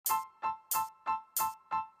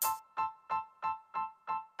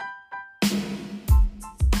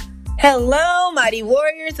Hello, mighty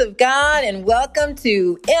warriors of God, and welcome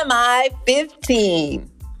to MI 15.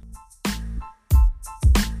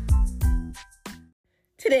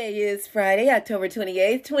 Today is Friday, October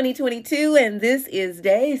 28th, 2022, and this is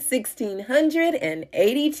day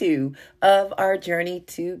 1682 of our journey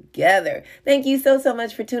together. Thank you so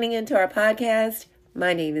much for tuning into our podcast.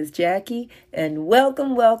 My name is Jackie, and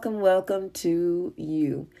welcome to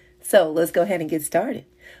you. So let's go ahead and get started.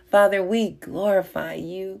 Father, we glorify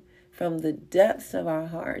you from the depths of our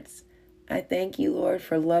hearts. I thank you, Lord,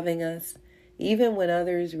 for loving us, even when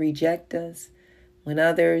others reject us, when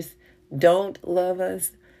others don't love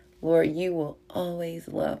us. Lord, you will always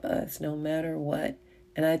love us no matter what.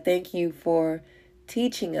 And I thank you for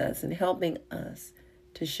teaching us and helping us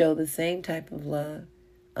to show the same type of love,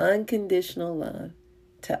 unconditional love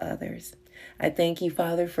to others. I thank you,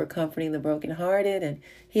 Father, for comforting the brokenhearted and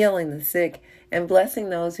healing the sick and blessing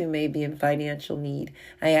those who may be in financial need.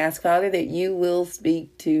 I ask, Father, that you will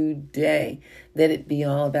speak today, that it be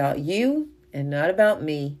all about you and not about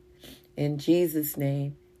me. In Jesus'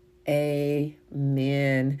 name,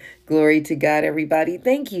 amen. Glory to God, everybody.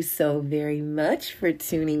 Thank you so very much for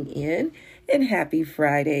tuning in, and happy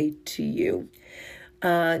Friday to you.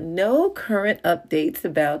 No current updates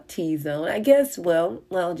about T-Zone. I guess,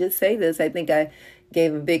 I'll just say this. I think I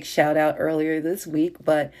gave a big shout out earlier this week,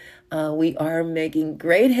 but we are making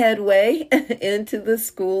great headway into the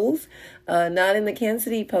schools, not in the Kansas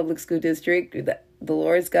City Public School District. The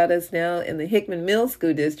Lord's got us now in the Hickman Mills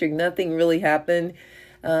School District. Nothing really happened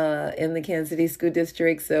in the Kansas City School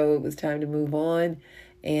District, so it was time to move on.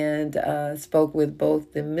 And spoke with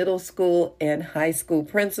both the middle school and high school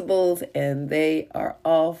principals, and they are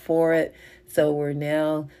all for it. So we're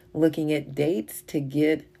now looking at dates to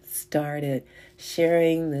get started,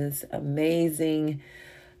 sharing this amazing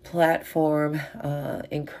platform,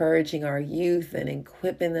 encouraging our youth and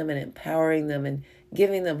equipping them and empowering them and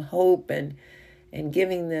giving them hope and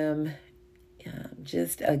giving them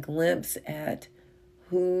just a glimpse at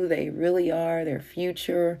who they really are, their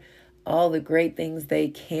future, all the great things they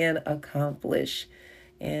can accomplish.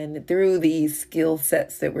 And through these skill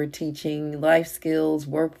sets that we're teaching, life skills,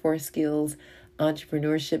 workforce skills,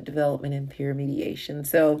 entrepreneurship development, and peer mediation.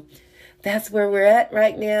 So that's where we're at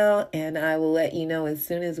right now. And I will let you know as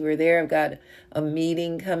soon as we're there. I've got a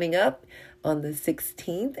meeting coming up on the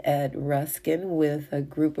 16th at Ruskin with a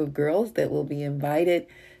group of girls that will be invited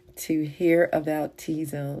to hear about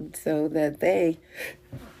T-Zone so that they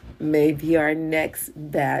may be our next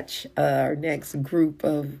batch, our next group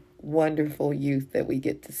of wonderful youth that we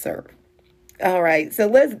get to serve. All right, so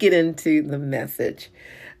let's get into the message.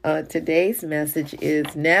 Today's message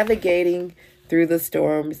is navigating through the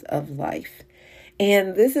storms of life.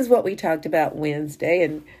 And this is what we talked about Wednesday.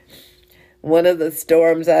 And one of the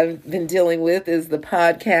storms I've been dealing with is the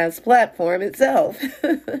podcast platform itself.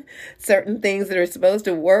 Certain things that are supposed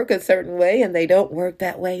to work a certain way, and they don't work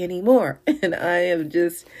that way anymore. And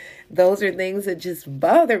those are things that just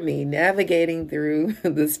bother me, navigating through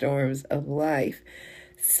the storms of life.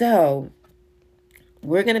 So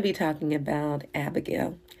we're going to be talking about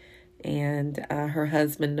Abigail and her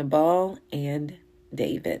husband Nabal and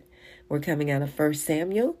David. We're coming out of 1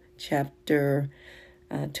 Samuel chapter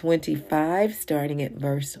 25, starting at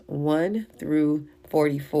verse 1 through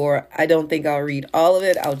 44. I don't think I'll read all of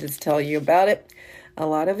it. I'll just tell you about it, a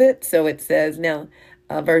lot of it. So it says, now,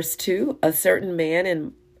 verse 2, a certain man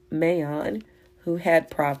in Maon, who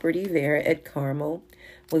had property there at Carmel,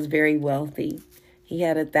 was very wealthy. He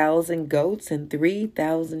had 1,000 goats and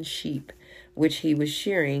 3,000 sheep, which he was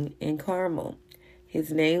shearing in Carmel.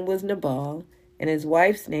 His name was Nabal, and his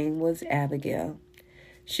wife's name was Abigail.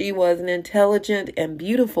 She was an intelligent and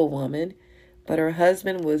beautiful woman, but her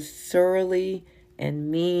husband was surly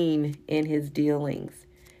and mean in his dealings.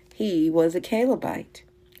 He was a Calebite.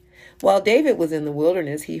 While David was in the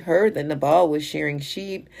wilderness, he heard that Nabal was shearing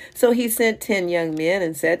sheep. So he sent 10 young men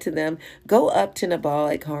and said to them, "Go up to Nabal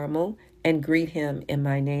at Carmel and greet him in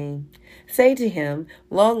my name. Say to him,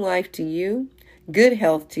 long life to you, good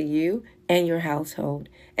health to you and your household,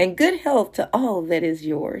 and good health to all that is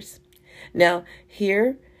yours. Now I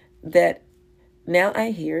hear that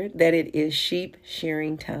it is sheep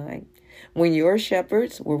shearing time. When your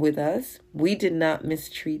shepherds were with us, we did not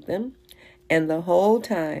mistreat them. And the whole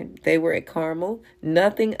time they were at Carmel,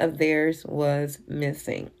 nothing of theirs was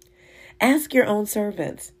missing. Ask your own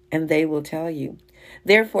servants, and they will tell you.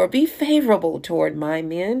 Therefore, be favorable toward my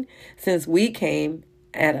men, since we came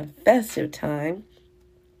at a festive time.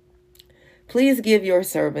 Please give your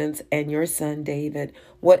servants and your son David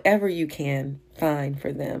whatever you can find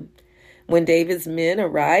for them." When David's men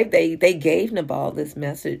arrived, they gave Nabal this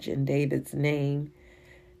message in David's name.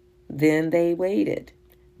 Then they waited.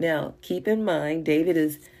 Now, keep in mind, David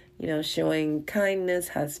is, showing kindness,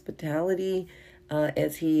 hospitality,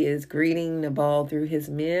 as he is greeting Nabal through his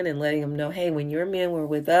men and letting him know, hey, when your men were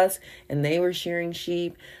with us and they were shearing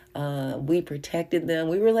sheep, we protected them.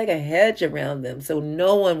 We were like a hedge around them, so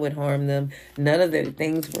no one would harm them. None of their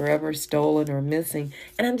things were ever stolen or missing.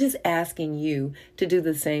 And I'm just asking you to do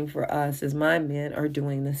the same for us, as my men are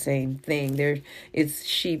doing the same thing. It's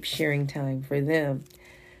sheep shearing time for them.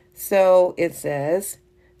 So it says,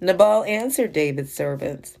 Nabal answered David's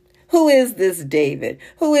servants, who is this David?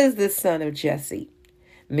 Who is this son of Jesse?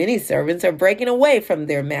 Many servants are breaking away from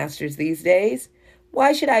their masters these days.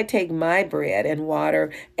 Why should I take my bread and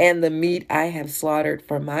water and the meat I have slaughtered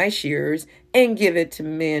for my shearers and give it to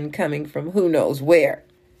men coming from who knows where?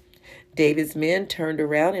 David's men turned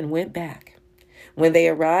around and went back. When they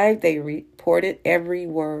arrived, they reported every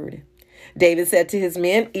word. David said to his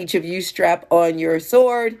men, each of you strap on your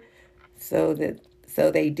sword. So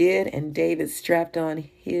they did, and David strapped on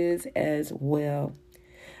his as well.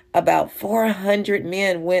 About 400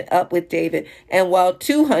 men went up with David, and while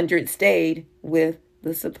 200 stayed with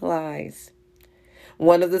the supplies.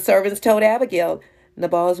 One of the servants told Abigail,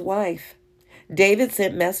 Nabal's wife, David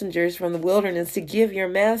sent messengers from the wilderness to give your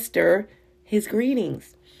master his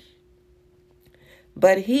greetings.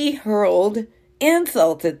 But he hurled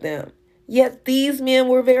insults at them. Yet these men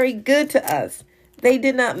were very good to us. They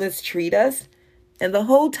did not mistreat us. And the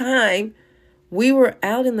whole time we were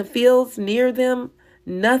out in the fields near them,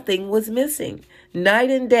 nothing was missing.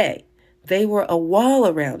 Night and day, they were a wall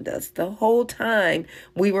around us. The whole time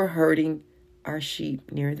we were herding our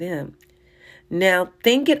sheep near them. Now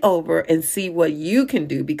think it over and see what you can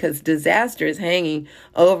do, because disaster is hanging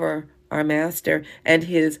over our master and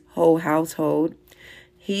his whole household.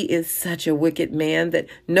 He is such a wicked man that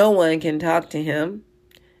no one can talk to him.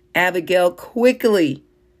 Abigail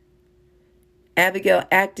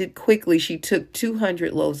acted quickly. She took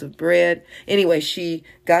 200 loaves of bread. Anyway, she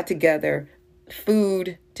got together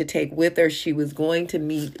food to take with her. She was going to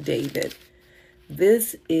meet David.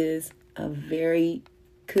 This is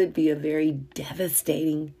could be a very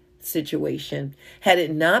devastating situation. Had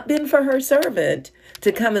it not been for her servant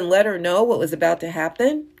to come and let her know what was about to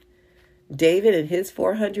happen, David and his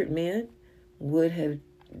 400 men would have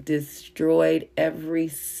destroyed every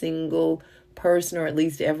single person, or at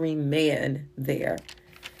least every man there,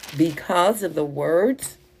 because of the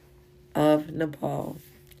words of Nabal.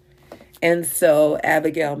 And so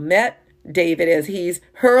Abigail met David as he's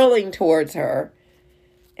hurling towards her,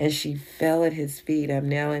 and she fell at his feet. I'm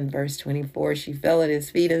now in verse 24. She fell at his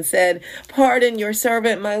feet and said, pardon your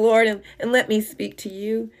servant, my Lord, and let me speak to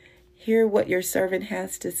you. Hear what your servant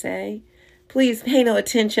has to say. Please pay no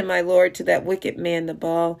attention, my Lord, to that wicked man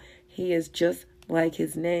Nabal. He is just like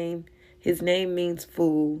his name. His name means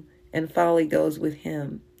fool, and folly goes with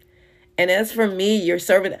him. And as for me, your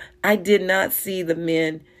servant, I did not see the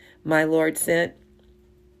men my Lord sent.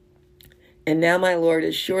 And now, my Lord,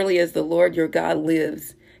 as surely as the Lord your God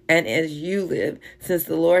lives, and as you live, since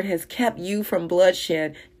the Lord has kept you from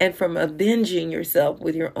bloodshed and from avenging yourself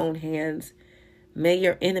with your own hands, may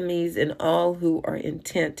your enemies and all who are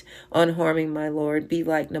intent on harming my Lord be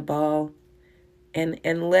like Nabal, and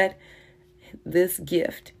let this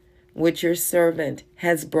gift which your servant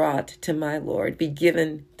has brought to my Lord be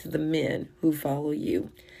given to the men who follow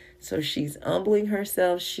you. So she's humbling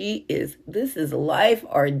herself. This is life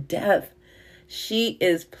or death. She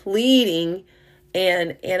is pleading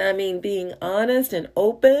and I mean being honest and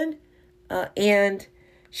open. And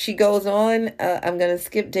she goes on. I'm going to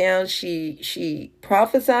skip down. She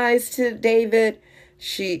prophesies to David.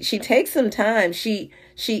 She takes some time. She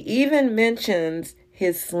even mentions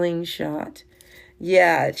his slingshot.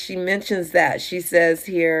 Yeah, she mentions that. She says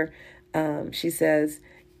here,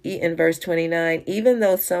 in verse 29, even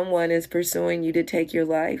though someone is pursuing you to take your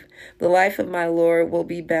life, the life of my Lord will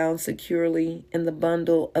be bound securely in the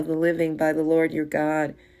bundle of the living by the Lord your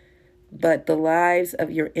God. But the lives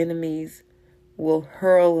of your enemies will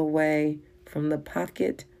hurl away from the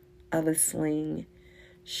pocket of a sling.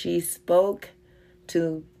 She spoke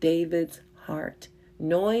to David's heart,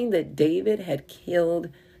 knowing that David had killed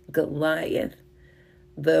Goliath,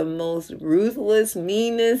 the most ruthless,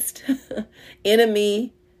 meanest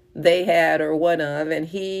enemy they had, or one of, and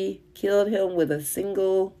he killed him with a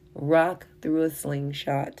single rock through a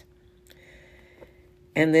slingshot.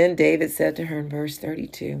 And then David said to her in verse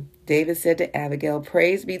 32, David said to Abigail,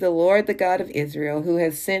 praise be the Lord, the God of Israel, who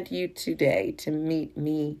has sent you today to meet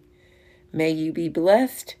me. May you be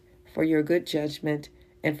blessed for your good judgment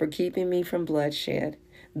and for keeping me from bloodshed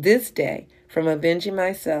this day, from avenging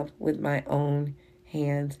myself with my own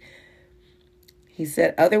hands. He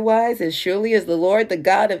said, otherwise, as surely as the Lord, the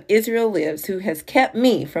God of Israel lives, who has kept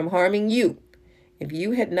me from harming you, if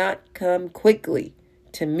you had not come quickly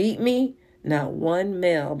to meet me, not one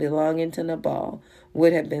male belonging to Nabal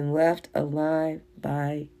would have been left alive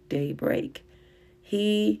by daybreak.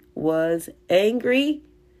 He was angry,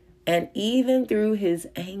 and even through his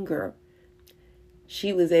anger,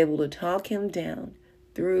 she was able to talk him down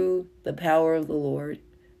through the power of the Lord.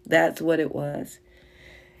 That's what it was.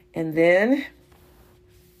 And then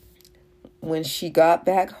when she got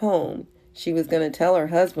back home, she was going to tell her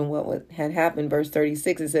husband what had happened. Verse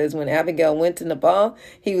 36, it says, when Abigail went to Nabal,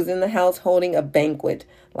 he was in the house holding a banquet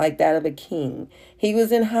like that of a king. He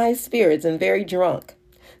was in high spirits and very drunk.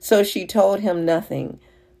 So she told him nothing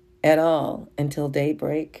at all until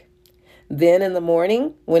daybreak. Then in the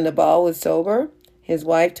morning, when Nabal was sober, his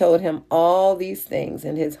wife told him all these things,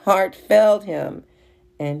 and his heart failed him,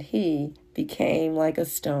 and he became like a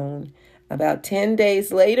stone. About 10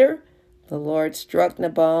 days later, the Lord struck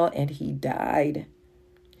Nabal, and he died.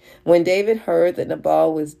 When David heard that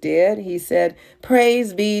Nabal was dead, he said,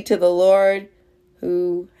 praise be to the Lord,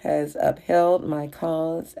 who has upheld my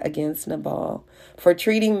cause against Nabal for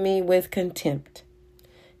treating me with contempt.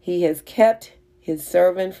 He has kept his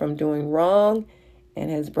servant from doing wrong and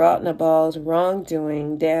has brought Nabal's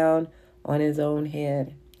wrongdoing down on his own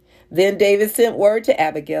head. Then David sent word to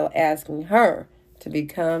Abigail asking her to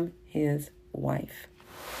become his wife.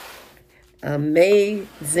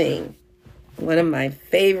 Amazing. One of my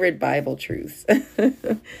favorite Bible truths.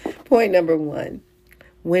 Point number 1.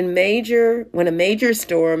 When a major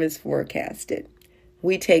storm is forecasted,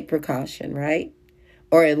 we take precaution, right?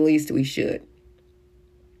 Or at least we should.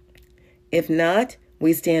 If not,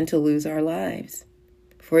 we stand to lose our lives.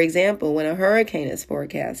 For example, when a hurricane is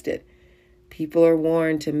forecasted, people are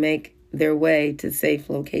warned to make their way to safe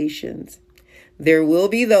locations. There will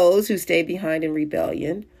be those who stay behind in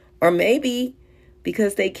rebellion, or maybe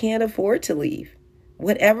because they can't afford to leave.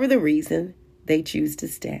 Whatever the reason, they choose to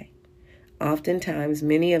stay. Oftentimes,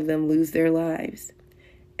 many of them lose their lives.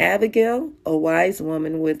 Abigail, a wise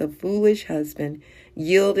woman with a foolish husband,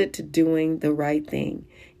 yielded to doing the right thing,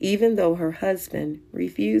 even though her husband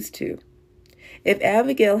refused to. If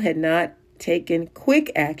Abigail had not taken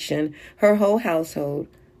quick action, her whole household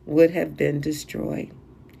would have been destroyed.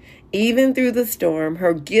 Even through the storm,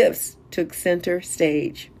 her gifts took center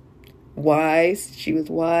stage. She was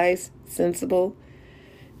wise, sensible,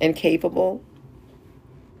 and capable.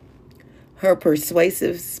 Her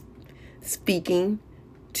persuasive speaking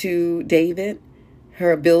to David,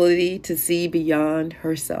 her ability to see beyond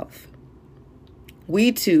herself.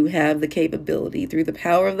 We too have the capability, through the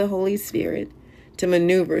power of the Holy Spirit, to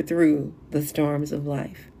maneuver through the storms of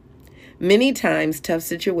life. Many times, tough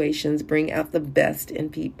situations bring out the best in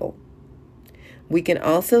people. We can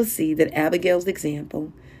also see that Abigail's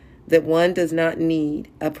example, that one does not need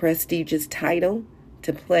a prestigious title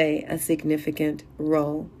to play a significant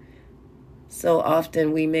role. So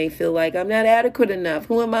often we may feel like, I'm not adequate enough.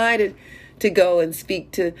 Who am I to go and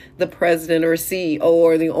speak to the president or CEO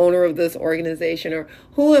or the owner of this organization? Or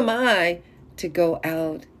who am I to go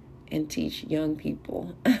out and teach young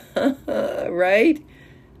people? Right?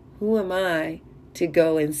 Who am I to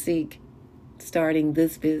go and seek starting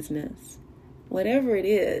this business? Whatever it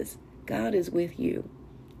is, God is with you,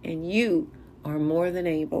 and you are more than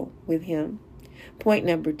able with him. Point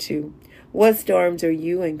number 2, what storms are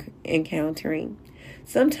you encountering?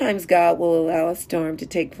 Sometimes God will allow a storm to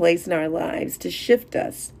take place in our lives to shift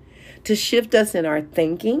us in our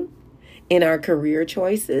thinking, in our career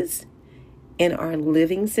choices, in our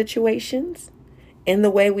living situations, in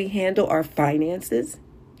the way we handle our finances,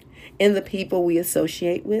 in the people we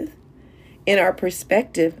associate with, in our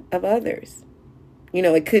perspective of others.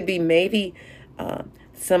 It could be maybe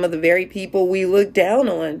some of the very people we look down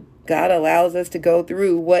on. God allows us to go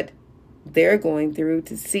through what they're going through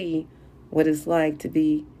to see what it's like to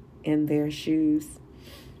be in their shoes.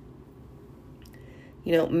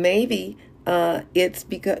 Maybe it's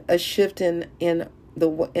because a shift in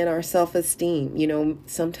our self-esteem.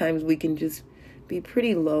 Sometimes we can just be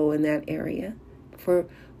pretty low in that area for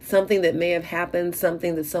something that may have happened,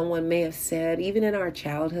 something that someone may have said, even in our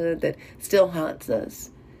childhood, that still haunts us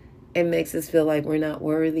and makes us feel like we're not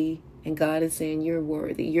worthy. And God is saying, you're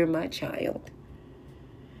worthy. You're my child.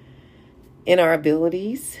 In our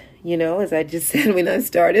abilities, as I just said when I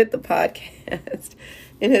started the podcast,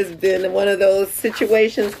 it has been one of those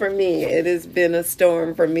situations for me. It has been a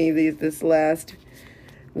storm for me this last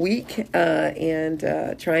week, and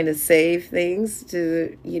trying to save things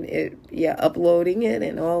to, uploading it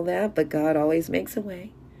and all that. But God always makes a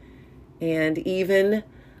way. And even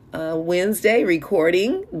Wednesday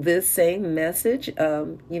recording this same message,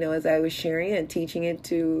 as I was sharing and teaching it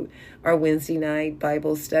to our Wednesday night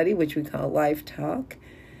Bible study, which we call Life Talk.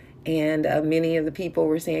 And many of the people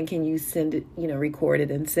were saying, can you send it, record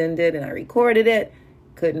it and send it? And I recorded it,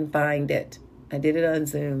 couldn't find it. I did it on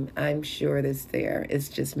Zoom. I'm sure it's there. It's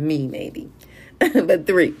just me, maybe. But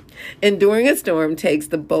 3, enduring a storm takes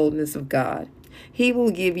the boldness of God. He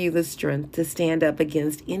will give you the strength to stand up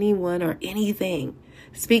against anyone or anything,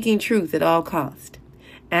 speaking truth at all cost.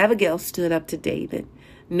 Abigail stood up to David,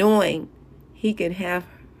 knowing he could have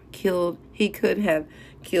killed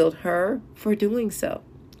her for doing so.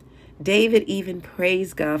 David even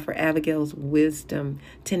praised God for Abigail's wisdom,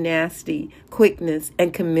 tenacity, quickness,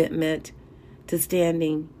 and commitment to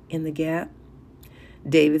standing in the gap.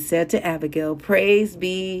 David said to Abigail, "Praise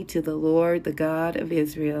be to the Lord, the God of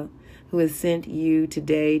Israel, who has sent you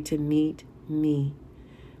today to meet me.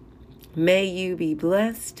 May you be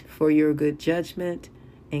blessed for your good judgment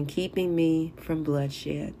and keeping me from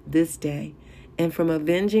bloodshed this day and from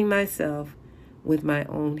avenging myself with my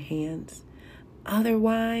own hands.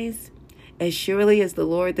 Otherwise, as surely as the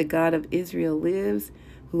Lord, the God of Israel lives,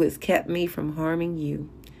 who has kept me from harming you,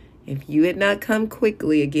 if you had not come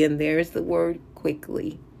quickly," again, there's the word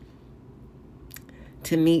quickly,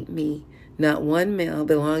 "to meet me, not one male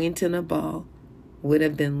belonging to Nabal would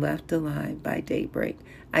have been left alive by daybreak."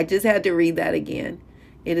 I just had to read that again.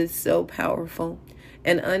 It is so powerful.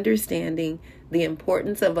 And understanding the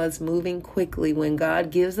importance of us moving quickly when God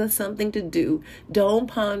gives us something to do. Don't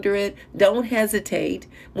ponder it. Don't hesitate.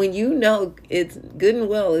 When you know it's good and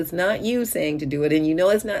well, it's not you saying to do it, and you know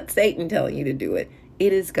it's not Satan telling you to do it.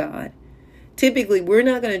 It is God. Typically, we're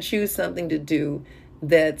not going to choose something to do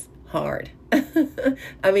that's hard.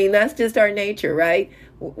 I mean, that's just our nature, right?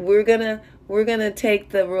 We're gonna take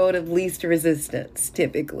the road of least resistance,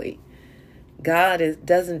 typically. God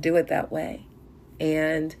doesn't do it that way.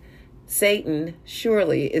 And Satan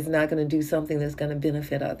surely is not going to do something that's going to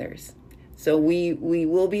benefit others. So we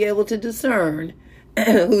will be able to discern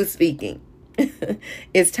who's speaking.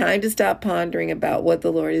 It's time to stop pondering about what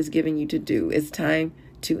the Lord is giving you to do. It's time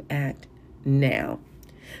to act now.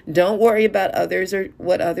 Don't worry about others or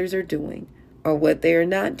what others are doing or what they are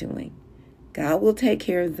not doing. God will take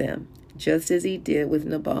care of them, just as he did with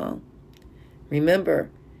Nabal.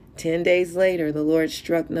 Remember, 10 days later, the Lord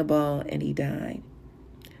struck Nabal and he died.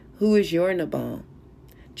 Who is your Nabal?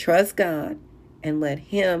 Trust God and let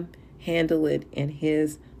him handle it in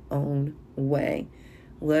his own way.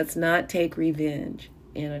 Let's not take revenge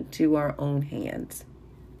into our own hands.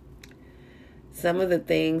 Some of the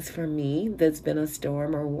things for me that's been a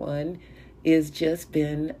storm, or one, is just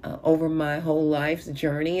been over my whole life's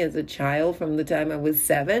journey as a child from the time I was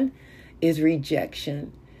 7, is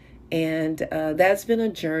rejection. And that's been a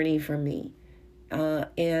journey for me.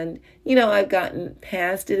 And I've gotten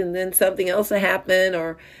past it, and then something else will happen,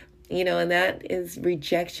 or, and that is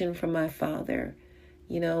rejection from my father.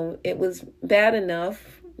 It was bad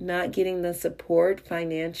enough not getting the support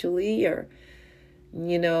financially, or,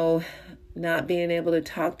 not being able to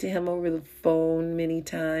talk to him over the phone many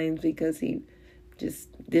times because he just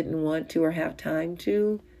didn't want to or have time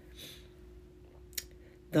to.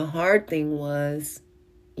 The hard thing was,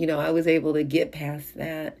 I was able to get past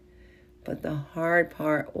that. But the hard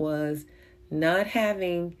part was not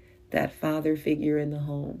having that father figure in the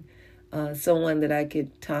home, someone that I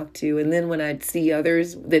could talk to. And then when I'd see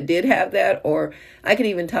others that did have that, or I could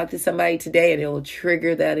even talk to somebody today and it will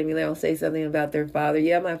trigger that. I mean, they'll say something about their father.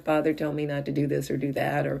 Yeah, my father told me not to do this or do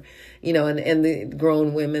that, or, and the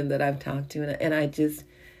grown women that I've talked to. And I just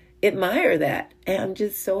admire that. And I'm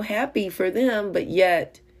just so happy for them. But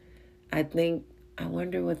yet I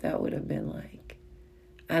wonder what that would have been like.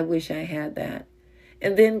 I wish I had that.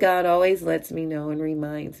 And then God always lets me know and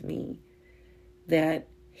reminds me that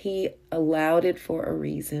he allowed it for a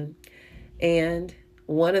reason. And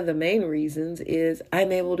one of the main reasons is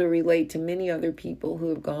I'm able to relate to many other people who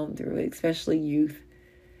have gone through it, especially youth.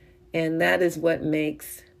 And that is what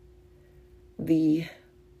makes the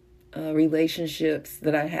relationships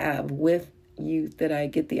that I have with youth that I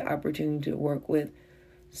get the opportunity to work with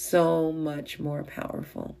so much more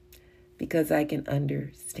powerful. Because I can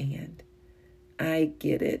understand. I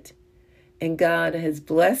get it. And God has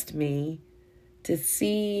blessed me to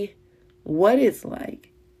see what it's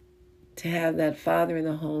like to have that father in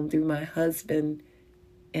the home through my husband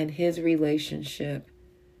and his relationship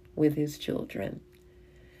with his children.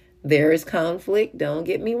 There is conflict, don't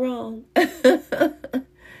get me wrong.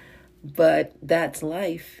 But that's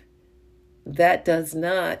life. That does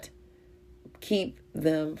not keep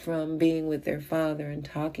them from being with their father and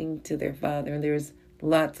talking to their father. And there's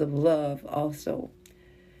lots of love also.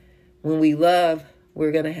 When we love,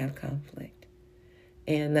 we're going to have conflict.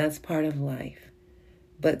 And that's part of life.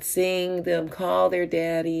 But seeing them call their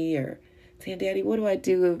daddy or saying, Daddy, what do I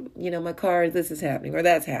do? My car, this is happening or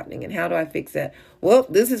that's happening. And how do I fix that? Well,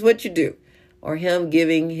 this is what you do. Or him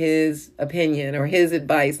giving his opinion or his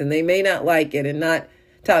advice. And they may not like it and not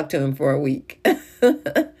talk to him for a week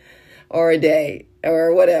or a day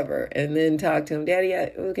or whatever. And then talk to him, Daddy,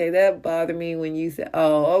 okay, that bothered me when you said,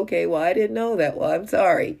 oh, okay, well, I didn't know that. Well, I'm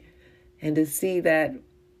sorry. And to see that,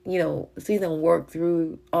 see them work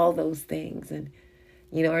through all those things and,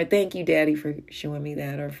 or thank you, Daddy, for showing me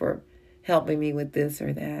that or for helping me with this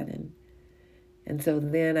or that. And so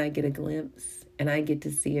then I get a glimpse and I get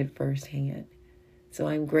to see it firsthand. So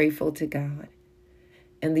I'm grateful to God.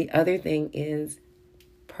 And the other thing is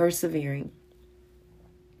persevering.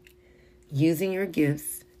 Using your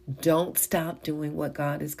gifts. Don't stop doing what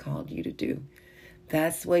God has called you to do.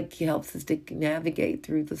 That's what helps us to navigate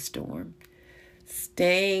through the storm.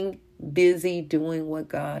 Staying busy doing what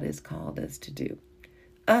God has called us to do.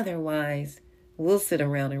 Otherwise, we'll sit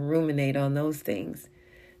around and ruminate on those things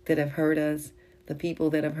that have hurt us, the people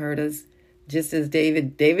that have hurt us. Just as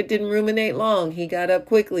David didn't ruminate long. He got up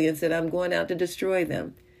quickly and said, I'm going out to destroy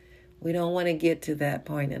them. We don't want to get to that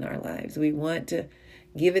point in our lives. We want to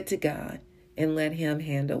give it to God and let him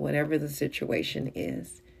handle whatever the situation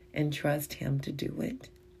is and trust him to do it.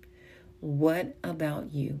 What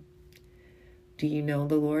about you? Do you know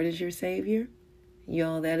the Lord is your Savior?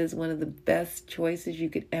 Y'all, that is one of the best choices you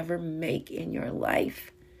could ever make in your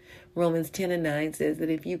life. Romans 10:9 says that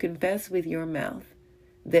if you confess with your mouth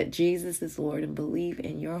that Jesus is Lord and believe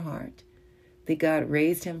in your heart that God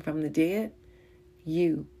raised him from the dead,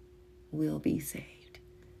 you will be saved.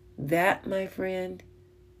 That, my friend,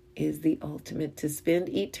 is the ultimate, to spend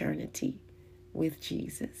eternity with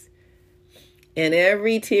Jesus. And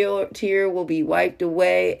every tear will be wiped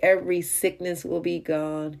away. Every sickness will be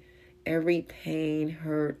gone. Every pain,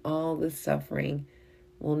 hurt, all the suffering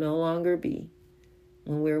will no longer be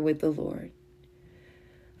when we're with the Lord.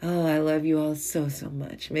 Oh, I love you all so, so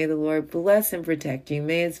much. May the Lord bless and protect you.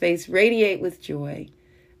 May his face radiate with joy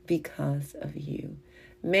because of you.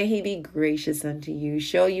 May he be gracious unto you,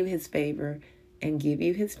 show you his favor, and give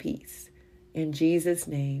you his peace. In Jesus'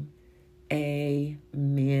 name,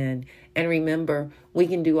 amen. And remember, we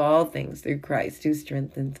can do all things through Christ who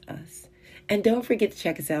strengthens us. And don't forget to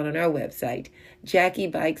check us out on our website,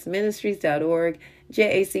 JackieBikesMinistries.org,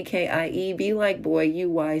 JACKIE, be like boy,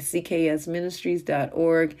 UYCKS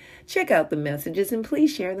Ministries.org. Check out the messages and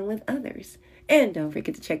please share them with others. And don't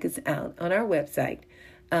forget to check us out on our website,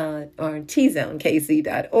 on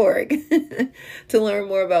tzonekc.org to learn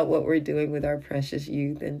more about what we're doing with our precious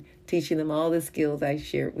youth and teaching them all the skills I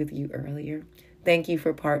shared with you earlier. Thank you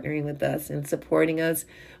for partnering with us and supporting us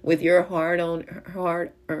with your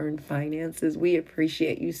hard-earned finances. We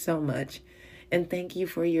appreciate you so much. And thank you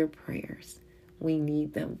for your prayers. We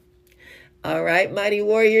need them. All right, mighty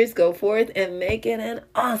warriors, go forth and make it an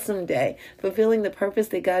awesome day, fulfilling the purpose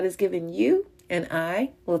that God has given you. And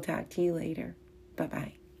I will talk to you later.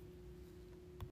 Bye-bye.